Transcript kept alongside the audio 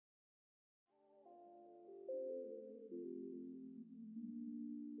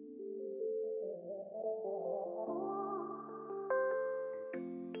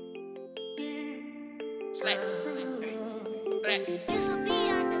This will be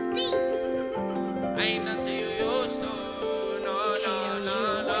on the beat. I ain't nothing you used to. No, no, no,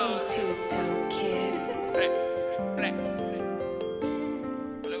 no. Way too dope, kid.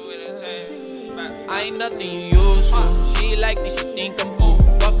 I ain't nothing you used to. She like me, she think I'm cool.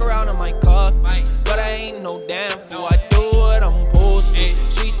 Fuck around on my coffee, but I ain't no damn fool. I do what I'm supposed to.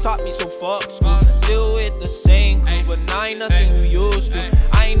 She taught me so fuck school. Still with the same crew, but I ain't nothing you used to.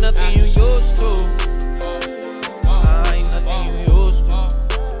 I ain't nothing you used to. I ain't nothing you used to.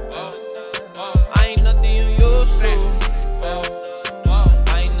 I ain't nothing you used to.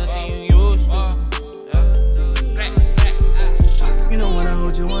 I ain't nothing you used to. You know when I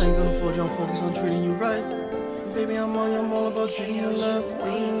hold you, I ain't gonna fold you. I'm focused on treating you right. And baby, I'm on you, I'm all about giving you love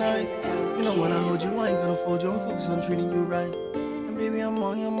every night. You know when I hold you, I ain't gonna fold you. I'm focused on treating you right. And baby, I'm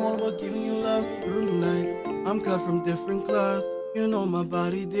on you, I'm all about giving you love through the night. I'm cut from different cloth. You know my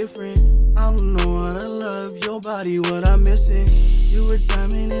body different. I don't know how to love your body, what I'm missing. You a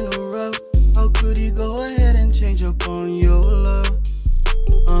diamond in the rough. How could you go ahead and change up on your love?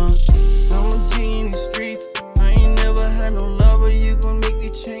 Summer G in these streets. I ain't never had no lover. You gon' make me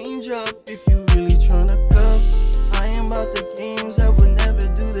change up if you really tryna cuff. I am about the games I would never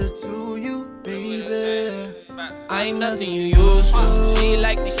do that to you, baby. I ain't nothing you used to. She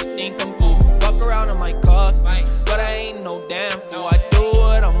like me, she think I'm cool. Fuck around on my coffee, but I ain't no damn fool. I do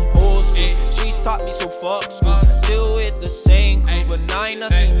what I'm supposed to. She taught me so fuck school. Still with the same crew, but I ain't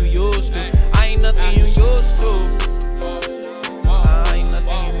nothing you used to. I ain't nothing you used to. I ain't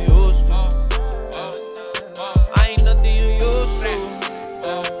nothing you used to. I ain't nothing you used to.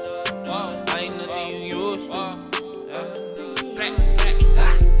 I ain't nothing you used to.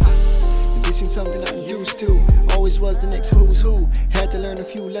 This ain't something I'm used to. Always was the next who's who. Had to learn a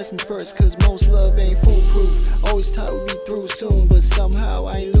few lessons first, cause most love ain't foolproof. Always thought we'd be through soon, but somehow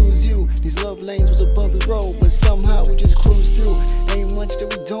I ain't lose you. These love lanes was a bumpy road, but somehow we just cruise through. Ain't much that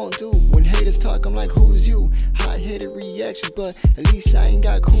we don't do. When haters talk, I'm like, who's you? Hot-headed reactions, but at least I ain't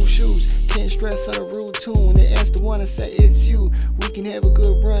got cool shoes. Can't stress on a rude tune. When they ask the one, I say it's you. We can have a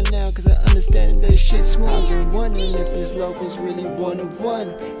good run now, cause I understand that shit smooth. I've been wondering if this love was really one of one.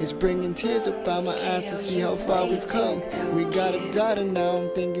 It's bringing tears up by my eyes to see how far we've come. We got a daughter now, I'm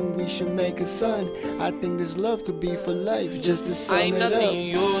thinking we should make a son. I think this love could be for life, just to sum I ain't it up. nothing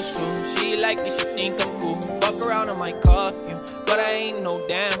you used to. She like me, she think I'm cool. Fuck around on my coffee, but I ain't no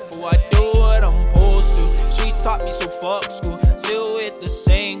damn fool. I do what I'm supposed to. She taught me so fuck school. Still with the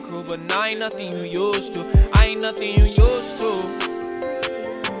same crew, but I ain't nothing you used to. I ain't nothing you used to.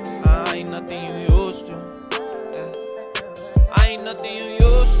 I ain't nothing you used to. I ain't nothing you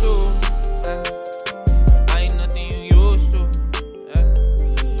used to.